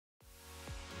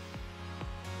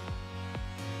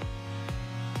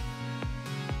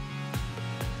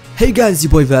Hey guys, your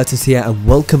boy Virtus here and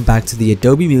welcome back to the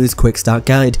Adobe Muse Quickstart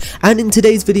guide. And in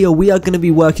today's video we are going to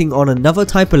be working on another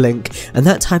type of link, and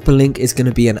that type of link is going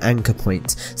to be an anchor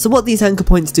point. So what these anchor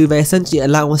points do, they essentially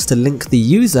allow us to link the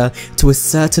user to a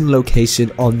certain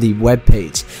location on the web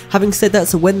page. Having said that,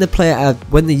 so when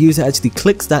the user actually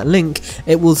clicks that link,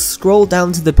 it will scroll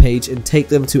down to the page and take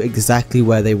them to exactly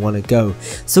where they want to go.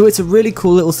 So it's a really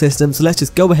cool little system, so let's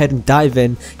just go ahead and dive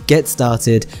in, get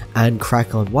started and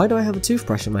crack on. Why do I have a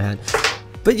toothbrush in my hand?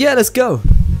 But yeah, let's go.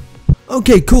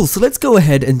 Okay, cool, so let's go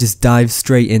ahead and just dive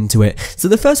straight into it. So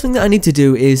the first thing that I need to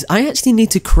do is I actually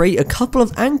need to create a couple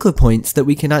of anchor points that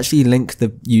we can actually link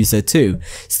the user to.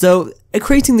 So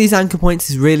creating these anchor points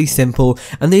is really simple,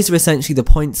 and these are essentially the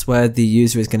points where the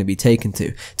user is going to be taken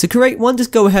to. To create one,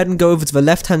 just go ahead and go over to the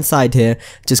left hand side here,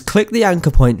 just click the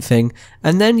anchor point thing,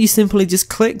 and then you simply just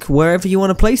click wherever you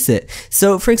want to place it.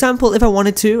 So for example, if I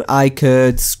wanted to, I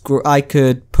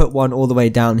could put one all the way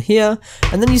down here,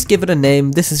 and then you just give it a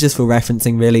name. This is just for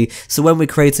referencing really, so when we're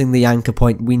creating the anchor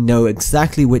point, we know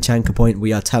exactly which anchor point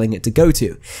we are telling it to go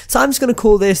to. So I'm just going to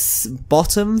call this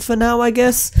bottom for now, I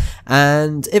guess,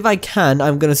 and if I can,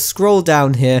 I'm going to scroll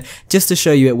down here just to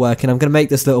show you it working. I'm going to make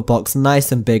this little box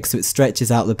nice and big so it stretches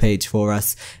out the page for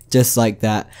us, just like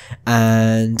that.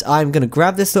 And I'm going to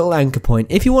grab this little anchor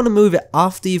point. If you want to move it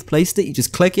after you've placed it, you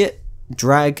just click it,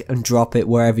 drag and drop it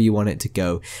wherever you want it to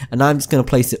go. And I'm just going to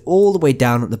place it all the way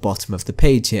down at the bottom of the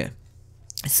page here.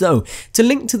 So, to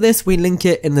link to this, we link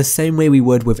it in the same way we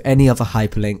would with any other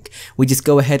hyperlink. We just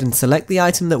go ahead and select the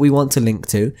item that we want to link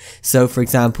to. So, for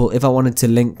example, if I wanted to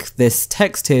link this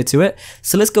text here to it,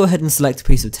 so let's go ahead and select a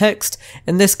piece of text.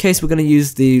 In this case, we're going to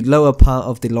use the lower part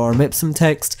of the lorem ipsum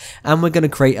text, and we're going to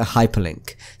create a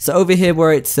hyperlink. So over here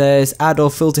where it says add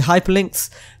or filter hyperlinks,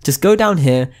 just go down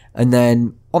here, and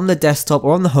then on the desktop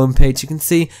or on the home page, you can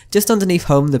see just underneath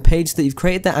home, the page that you've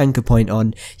created the anchor point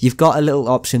on, you've got a little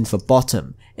option for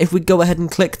bottom. If we go ahead and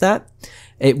click that,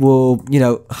 it will,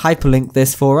 hyperlink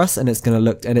this for us, and it's going to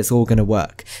look, and it's all going to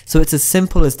work. So it's as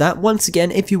simple as that. Once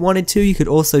again, if you wanted to, you could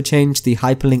also change the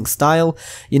hyperlink style.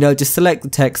 Just select the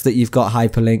text that you've got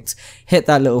hyperlinked, hit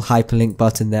that little hyperlink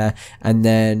button there, and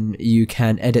then you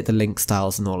can edit the link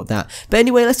styles and all of that. But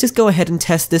anyway, let's just go ahead and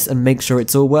test this and make sure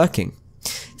it's all working.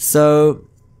 So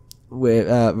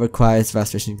requires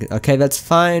vast vision. Okay, that's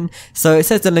fine. So it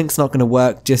says the link's not going to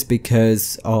work just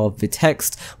because of the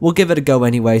text. We'll give it a go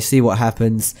anyway, see what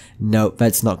happens. Nope,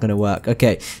 that's not going to work.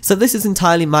 Okay, so this is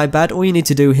entirely my bad. All you need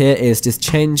to do here is just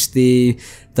change the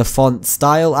font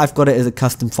style. I've got it as a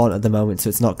custom font at the moment, so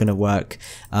it's not going to work.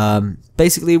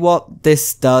 Basically what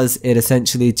this does, it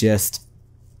essentially just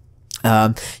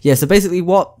so basically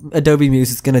what Adobe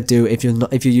Muse is going to do if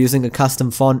you're using a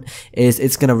custom font is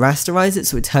it's going to rasterize it,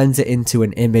 so it turns it into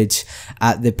an image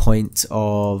at the point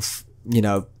of,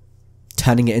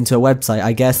 turning it into a website,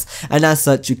 I guess, and as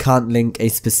such you can't link a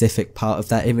specific part of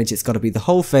that image. It's got to be the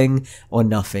whole thing or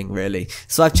nothing really.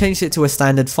 So I've changed it to a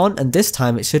standard font, and this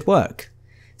time it should work.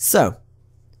 So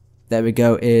there we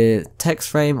go,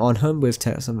 text frame on home with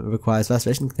text requires vast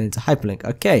vision contains a hyperlink.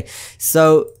 Okay,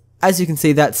 so as you can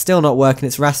see, that's still not working.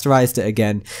 It's rasterized it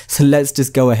again. So let's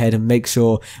just go ahead and make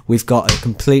sure we've got a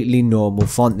completely normal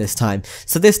font this time.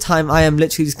 So this time I am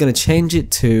literally just going to change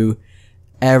it to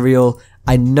Arial.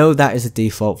 I know that is a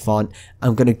default font.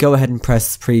 I'm going to go ahead and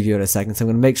press preview in a second. So I'm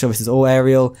going to make sure this is all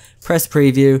Arial, press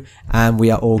preview, and we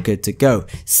are all good to go.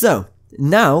 So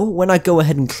now when I go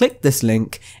ahead and click this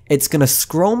link, it's going to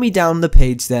scroll me down the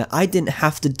page there. I didn't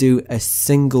have to do a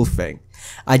single thing.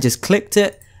 I just clicked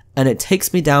it, and it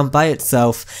takes me down by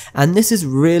itself. And this is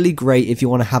really great if you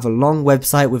want to have a long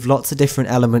website with lots of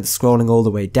different elements scrolling all the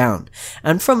way down.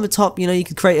 And from the top, you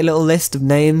could create a little list of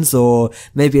names or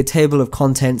maybe a table of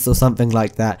contents or something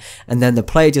like that, and then the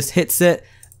player just hits it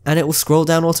and it will scroll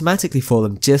down automatically for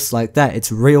them, just like that.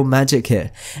 It's real magic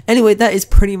here. Anyway, that is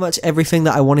pretty much everything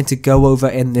that I wanted to go over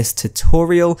in this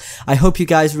tutorial. I hope you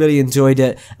guys really enjoyed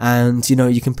it, and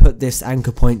you can put this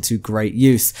anchor point to great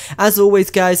use. As always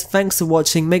guys, thanks for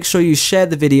watching. Make sure you share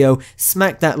the video,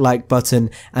 smack that like button,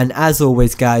 and as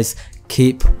always guys,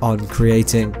 keep on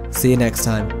creating. See you next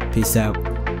time. Peace out.